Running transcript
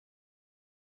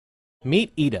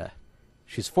Meet Ida.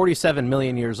 She's 47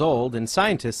 million years old, and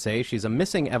scientists say she's a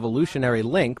missing evolutionary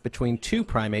link between two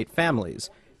primate families,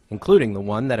 including the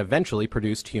one that eventually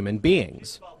produced human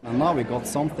beings. And now we got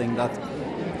something that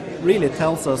really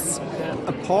tells us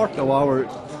a part of our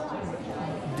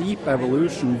deep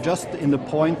evolution, just in the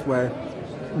point where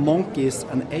monkeys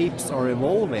and apes are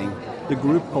evolving, the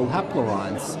group called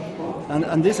haplorhines.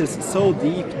 And this is so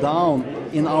deep down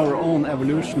in our own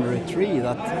evolutionary tree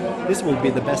that this will be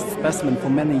the best specimen for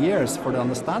many years for the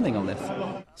understanding of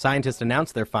this. Scientists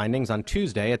announced their findings on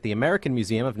Tuesday at the American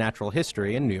Museum of Natural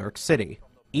History in New York City.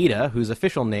 Ida, whose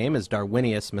official name is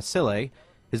Darwinius masillae,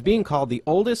 is being called the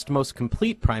oldest, most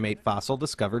complete primate fossil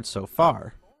discovered so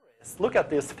far. Look at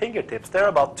these fingertips. They're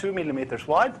about 2 millimeters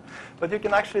wide, but you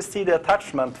can actually see the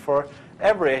attachment for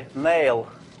every nail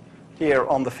here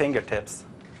on the fingertips.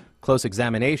 Close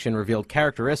examination revealed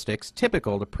characteristics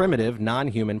typical to primitive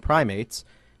non-human primates,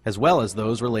 as well as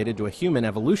those related to a human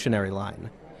evolutionary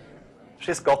line.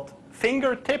 She's got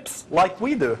fingertips like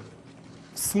we do.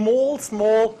 Small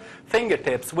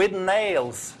fingertips with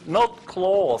nails, not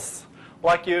claws,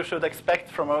 like you should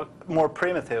expect from a more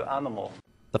primitive animal.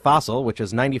 The fossil, which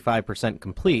is 95%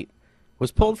 complete,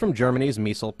 was pulled from Germany's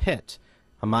Messel pit,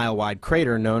 a mile-wide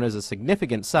crater known as a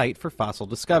significant site for fossil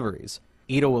discoveries.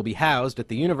 Ida will be housed at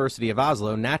the University of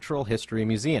Oslo Natural History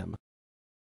Museum.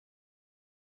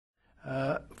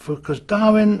 Because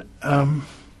Darwin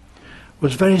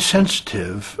was very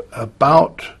sensitive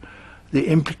about the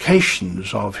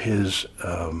implications of his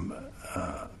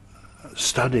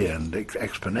study and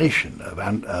explanation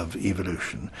of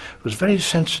evolution, was very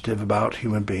sensitive about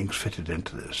human beings fitted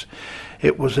into this.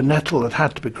 It was a nettle that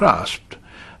had to be grasped,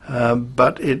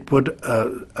 but it would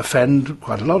offend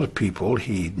quite a lot of people,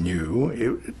 he knew.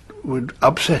 It would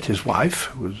upset his wife,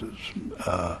 who was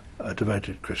a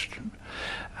devoted Christian,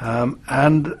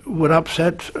 and would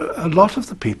upset a lot of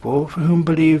the people whom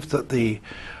believed that the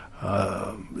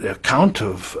account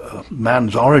of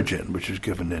man's origin, which is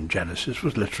given in Genesis,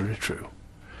 was literally true.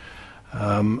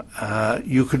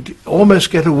 You could almost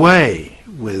get away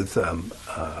with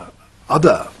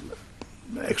other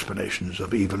explanations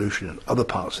of evolution in other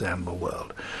parts of the animal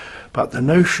world, but the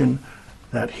notion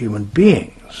that human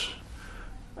beings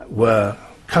were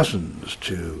cousins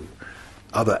to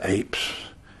other apes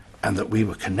and that we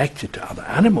were connected to other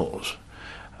animals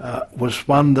was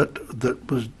one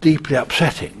that was deeply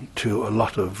upsetting to a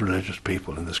lot of religious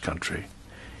people in this country.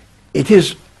 It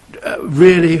is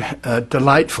really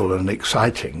delightful and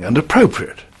exciting and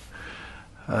appropriate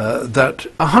that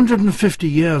 150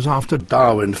 years after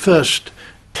Darwin first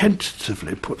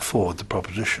tentatively put forward the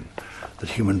proposition that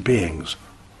human beings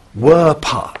were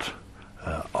part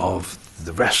of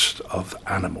the rest of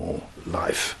animal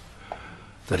life,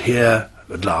 that here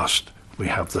at last we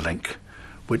have the link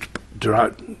which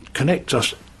connects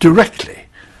us directly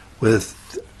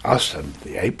with us and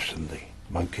the apes and the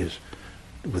monkeys,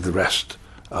 with the rest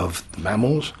of the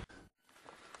mammals.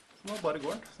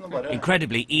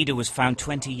 Incredibly, Ida was found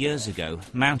 20 years ago,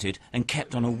 mounted and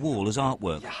kept on a wall as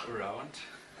artwork.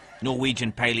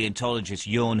 Norwegian paleontologist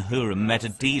Jon Hurum met a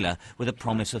dealer with a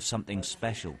promise of something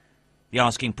special. The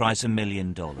asking price $1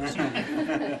 million.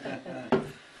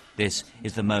 This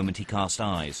is the moment he cast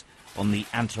eyes on the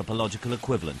anthropological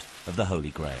equivalent of the Holy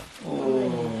Grail.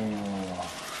 Oh.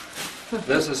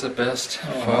 This is the best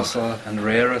fossil and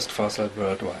rarest fossil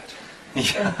worldwide.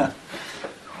 Yeah.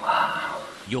 Wow.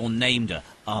 Jon named her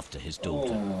after his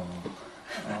daughter.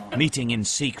 Meeting in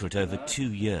secret over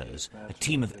 2 years, a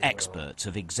team of experts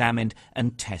have examined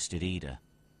and tested Ida.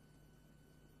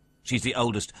 She's the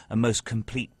oldest and most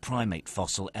complete primate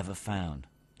fossil ever found.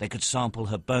 They could sample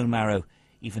her bone marrow,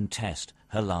 even test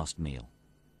her last meal.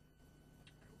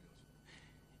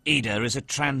 Ida is a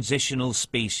transitional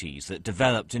species that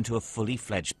developed into a fully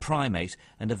fledged primate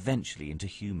and eventually into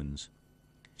humans.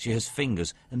 She has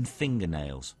fingers and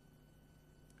fingernails.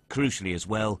 Crucially as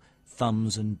well,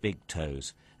 thumbs and big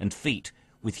toes, and feet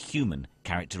with human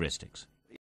characteristics.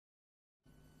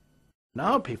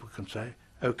 Now people can say,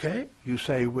 okay, you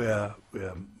say we're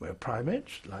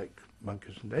primates, like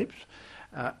monkeys and apes,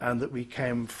 and that we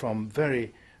came from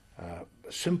very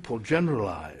simple,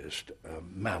 generalized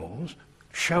mammals.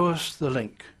 Show us the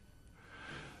link.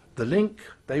 The link,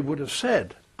 they would have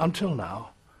said, until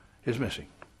now, is missing.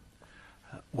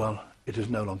 Well, it is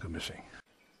no longer missing.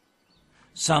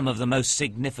 Some of the most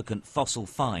significant fossil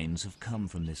finds have come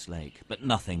from this lake, but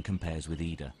nothing compares with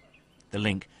Ida. The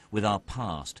link with our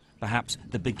past, perhaps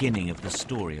the beginning of the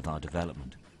story of our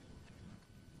development.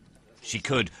 She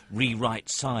could rewrite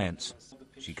science.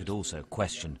 She could also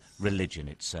question religion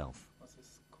itself.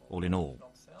 All in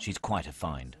all, she's quite a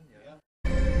find.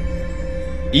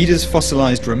 Ida's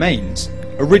fossilised remains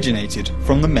originated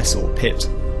from the Messel pit.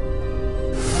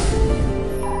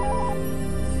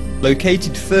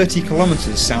 Located 30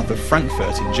 kilometres south of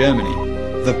Frankfurt in Germany,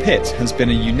 the pit has been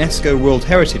a UNESCO World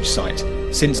Heritage Site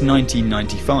since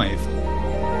 1995.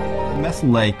 Messel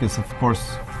Lake is of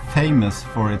course famous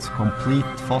for its complete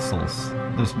fossils.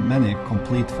 There's many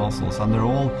complete fossils and they're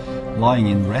all lying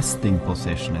in resting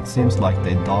position. It seems like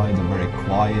they died a very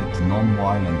quiet,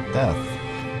 non-violent death.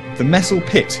 The Messel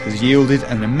pit has yielded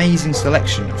an amazing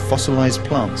selection of fossilised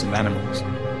plants and animals.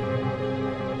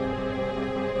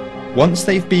 Once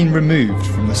they've been removed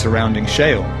from the surrounding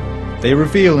shale, they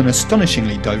reveal an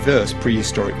astonishingly diverse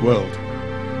prehistoric world.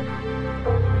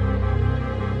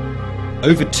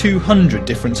 Over 200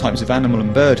 different types of animal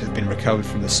and bird have been recovered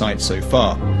from the site so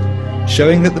far,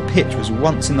 showing that the pit was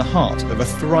once in the heart of a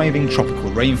thriving tropical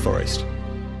rainforest.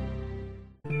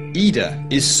 Ida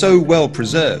is so well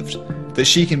preserved that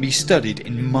she can be studied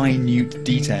in minute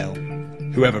detail.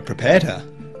 Whoever prepared her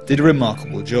did a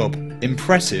remarkable job,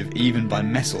 impressive even by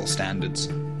Messel standards.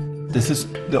 This is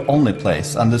the only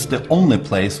place, and it's the only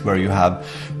place where you have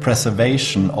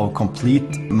preservation of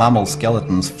complete mammal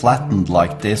skeletons flattened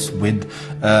like this with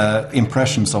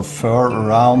impressions of fur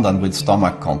around and with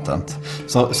stomach content.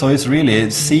 So it's really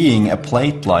seeing a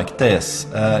plate like this,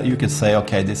 you could say,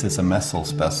 okay, this is a Messel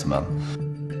specimen.